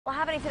Well,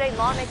 happening today,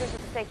 lawmakers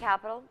at the state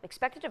capitol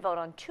expected to vote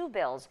on two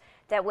bills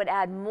that would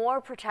add more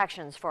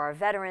protections for our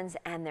veterans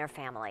and their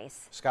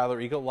families.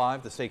 Skylar Eagle live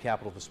at the state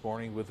capitol this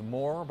morning with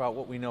more about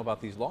what we know about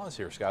these laws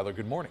here. Skylar,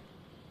 good morning.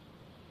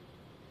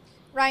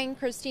 Ryan,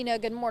 Christina,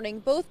 good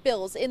morning. Both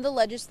bills in the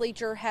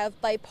legislature have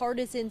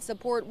bipartisan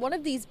support. One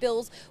of these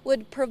bills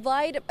would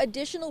provide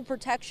additional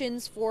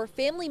protections for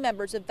family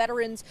members of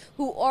veterans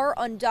who are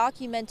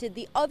undocumented.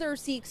 The other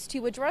seeks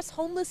to address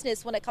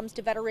homelessness when it comes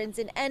to veterans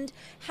and end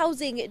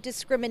housing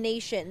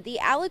discrimination. The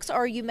Alex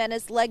R.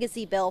 Jimenez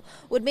Legacy Bill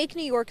would make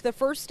New York the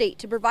first state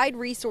to provide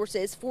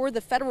resources for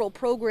the federal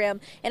program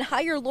and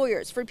hire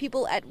lawyers for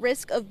people at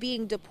risk of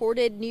being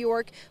deported. New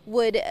York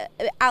would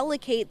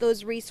allocate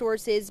those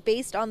resources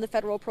based on the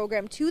federal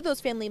program to those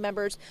family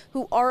members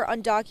who are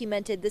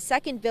undocumented. The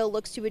second bill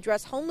looks to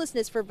address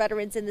homelessness for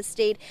veterans in the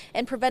state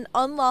and prevent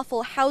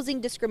unlawful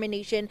housing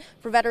discrimination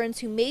for veterans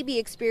who may be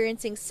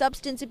experiencing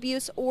substance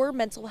abuse or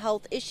mental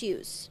health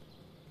issues.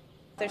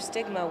 There's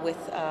stigma with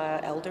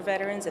elder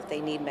veterans if they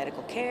need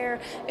medical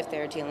care, if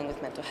they're dealing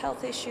with mental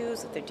health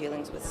issues, if they're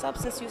dealing with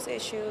substance use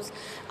issues,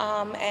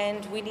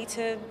 and we need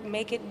to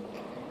make it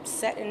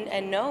set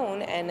and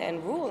known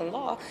and rule in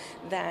law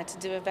that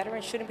the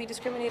veterans shouldn't be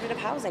discriminated of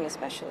housing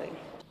especially.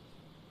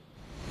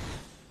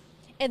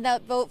 And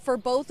that vote for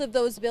both of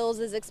those bills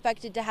is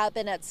expected to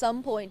happen at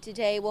some point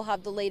today. We'll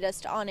have the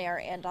latest on air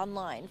and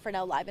online. For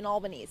now, live in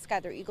Albany,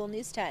 Skylar Eagle,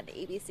 News 10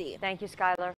 ABC. Thank you, Skylar.